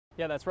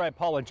Yeah, that's right,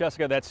 Paul and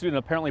Jessica. That student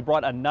apparently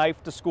brought a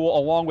knife to school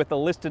along with a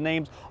list of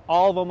names.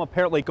 All of them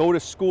apparently go to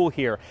school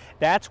here.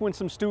 That's when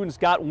some students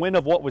got wind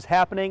of what was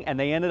happening and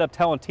they ended up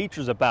telling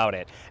teachers about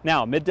it.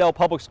 Now, Middale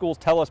Public Schools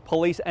tell us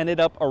police ended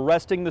up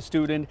arresting the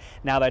student.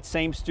 Now that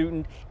same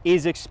student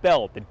is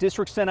expelled. The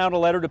district sent out a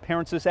letter to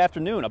parents this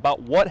afternoon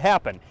about what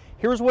happened.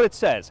 Here's what it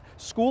says.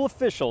 School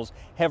officials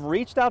have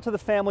reached out to the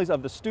families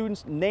of the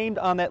students named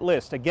on that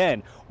list.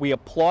 Again, we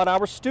applaud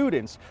our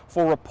students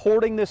for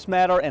reporting this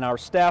matter and our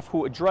staff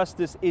who addressed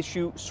this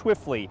issue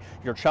swiftly.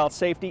 Your child's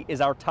safety is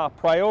our top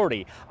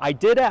priority. I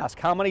did ask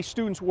how many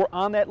students were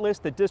on that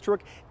list. The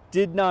district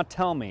did not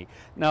tell me.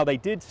 Now, they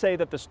did say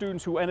that the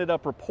students who ended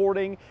up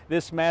reporting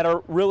this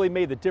matter really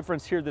made the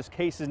difference here. This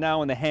case is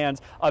now in the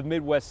hands of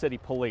Midwest City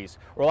Police.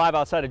 We're live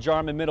outside of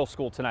Jarman Middle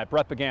School tonight.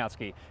 Brett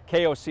Bagansky,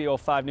 KOCO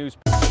 5 News.